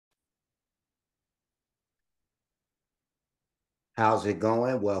How's it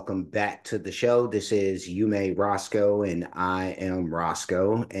going? Welcome back to the show. This is Yume Roscoe, and I am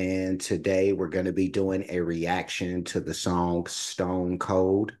Roscoe. And today we're going to be doing a reaction to the song Stone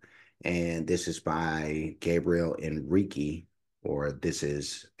Cold. And this is by Gabriel Henrique, or this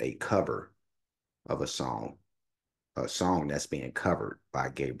is a cover of a song that's being covered by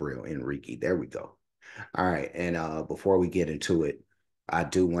Gabriel Henrique. There we go. All right. And before we get into it, I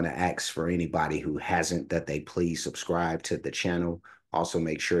do want to ask for anybody who hasn't that they please subscribe to the channel. Also,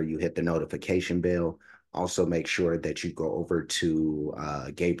 make sure you hit the notification bell. Also, make sure that you go over to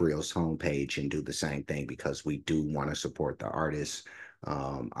Gabriel's homepage and do the same thing because we do want to support the artists.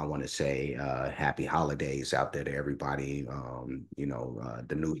 I want to say happy holidays out there to everybody.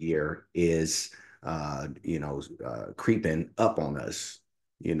 The new year is, creeping up on us,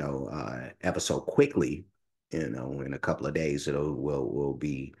 ever so quickly. In a couple of days, we'll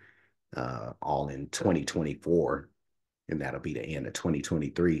be all in 2024, and that'll be the end of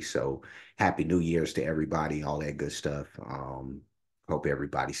 2023. So happy New Year's to everybody, all that good stuff. Hope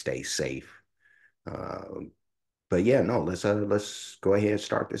everybody stays safe. But yeah, no, let's go ahead and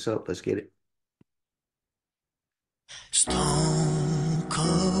start this up. Let's get it. Stone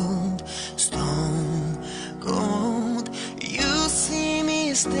cold, stone cold. You see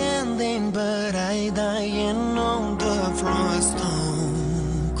me standing, but I dying on the floor.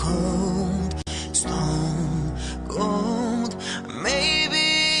 Stone cold.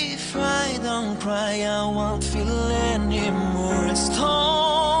 Maybe if I don't cry, I won't feel anymore.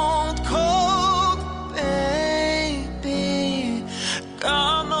 Stone cold, baby.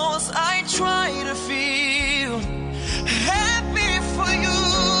 God knows I try to feel happy for you.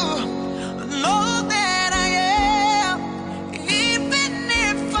 Know that I am, even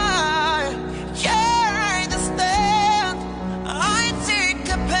if I can't understand. I take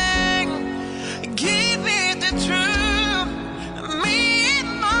the pain, give it the truth. Me in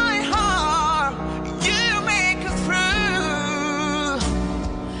my heart, you make it through.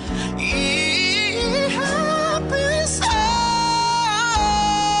 It happens so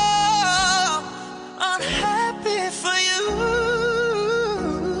unhappy for you.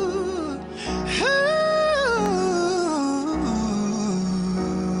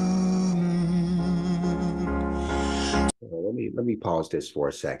 Let me pause this for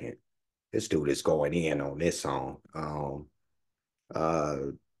a second. This dude is going in on this song. Uh,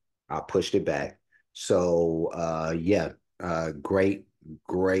 I pushed it back. So yeah, great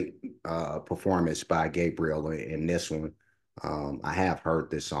performance by Gabriel in this one. I have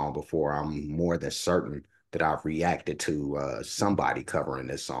heard this song before. I'm more than certain that I've reacted to somebody covering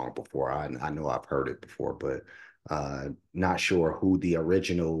this song before. I know I've heard it before, but not sure who the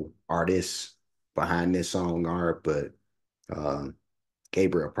original artists behind this song are, but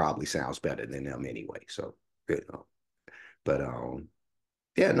Gabriel probably sounds better than them anyway. So good. But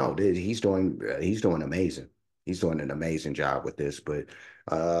yeah, no, he's doing amazing. He's doing an amazing job with this. But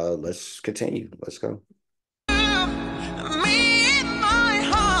let's continue. Let's go. Me in my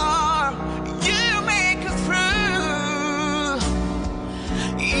heart, you make it through.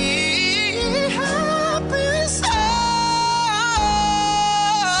 It happens so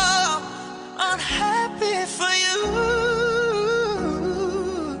unhappy for you.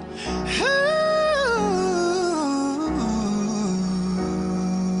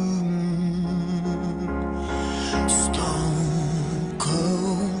 Stone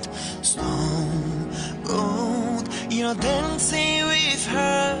cold, stone cold. You're dancing with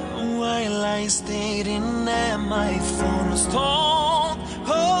her while I stayed in at my phone. Stone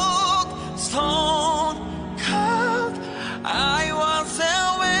cold. I was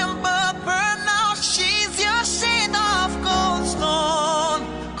a wind, but now she's your shade of gold. Stone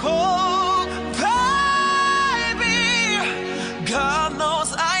cold, baby. God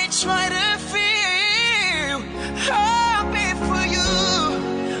knows I try to feel happy for you.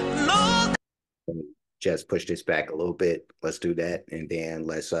 No. Just push this back a little bit. Let's do that, and then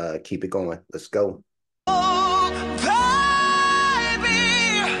let's keep it going. Let's go. Oh,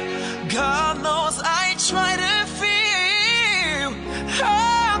 baby, God knows I try to feel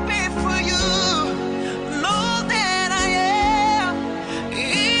happy for you. Know that I am,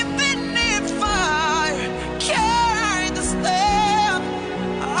 even if I can't understand.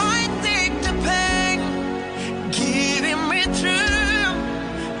 I take the pain, giving me through.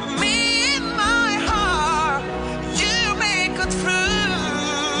 Me in my heart, you make it through.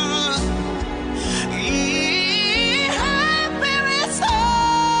 It happens so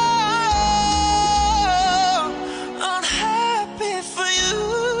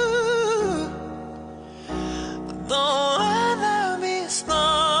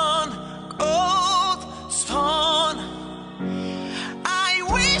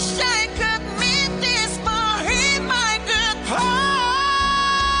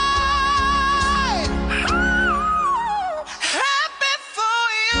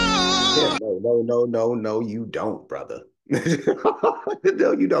Yeah, no, you don't, brother.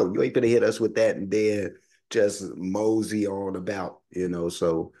 No, you don't. You ain't gonna hit us with that and then just mosey on about,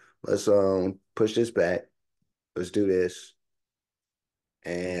 So let's push this back. Let's do this.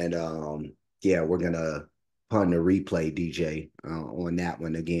 And yeah, we're gonna pun the replay DJ on that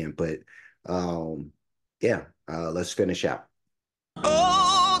one again. But um yeah, let's finish out.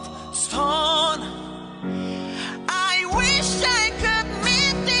 Old stone. I wish I could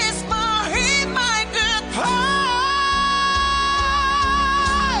meet this more in my goodbye.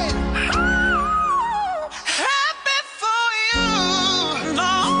 Happy for you.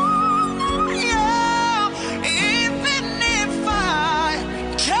 No, yeah. Even if I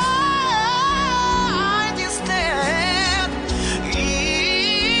can't stand,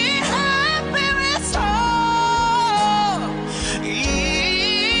 happiness all.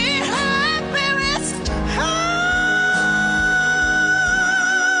 Happiness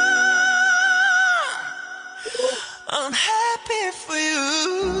I'm happy for you.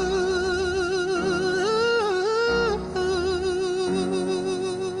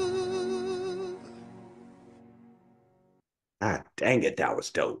 Ah, dang it, that was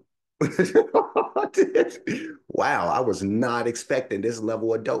dope. Wow, I was not expecting this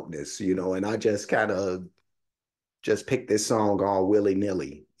level of dopeness, and I just kind of just picked this song all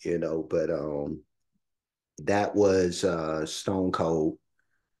willy-nilly, but that was Stone Cold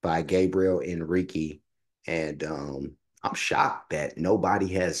by Gabriel Henrique. And I'm shocked that nobody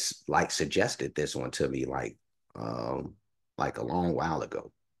has like suggested this one to me like a long while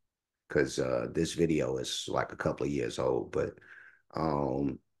ago. Because this video is like a couple of years old, but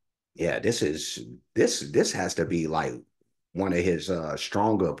um yeah, this has to be like one of his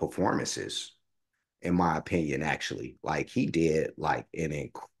stronger performances, in my opinion, actually. Like he did like an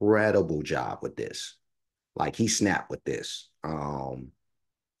incredible job with this. Like he snapped with this.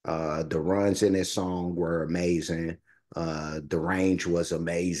 The runs in this song were amazing. The range was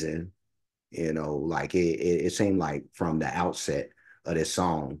amazing. Like it seemed like from the outset of this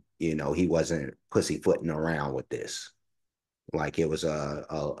song, he wasn't pussyfooting around with this. Like it was a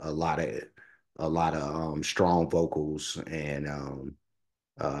lot of strong vocals and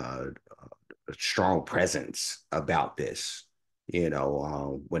uh, a strong presence about this,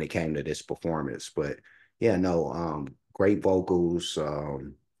 when it came to this performance. But yeah, no, great vocals,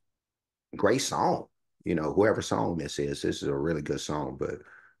 great song. Whoever song this is a really good song. But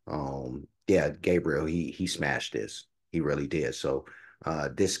yeah, Gabriel, he smashed this. He really did. So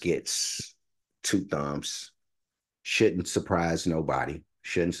this gets two thumbs. Shouldn't surprise nobody.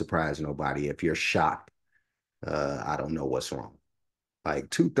 Shouldn't surprise nobody. If you're shocked, I don't know what's wrong. Like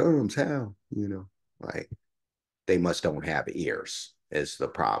two thumbs, how? Like they must don't have ears is the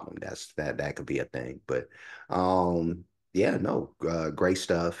problem. That could be a thing. But yeah, no, great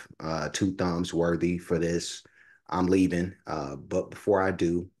stuff. Two thumbs worthy for this. I'm leaving. But before I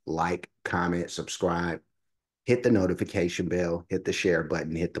do, like, comment, subscribe, hit the notification bell, hit the share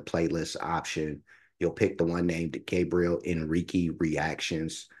button, hit the playlist option. You'll pick the one named Gabriel Enrique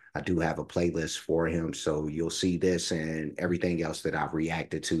Reactions. I do have a playlist for him, so you'll see this and everything else that I've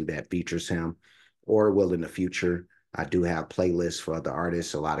reacted to that features him or will in the future. I do have playlists for other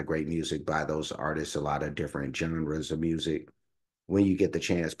artists, a lot of great music by those artists, a lot of different genres of music. When you get the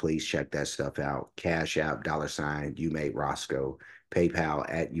chance, please check that stuff out. Cash App, $ you made Roscoe. PayPal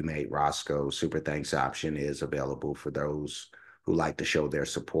at you made Roscoe. Super thanks option is available for those who like to show their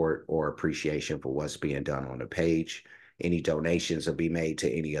support or appreciation for what's being done on the page. Any donations will be made to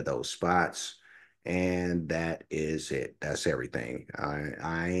any of those spots. And that is it. That's everything.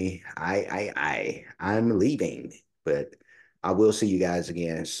 I'm leaving, but I will see you guys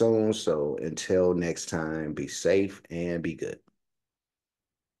again soon. So until next time, be safe and be good.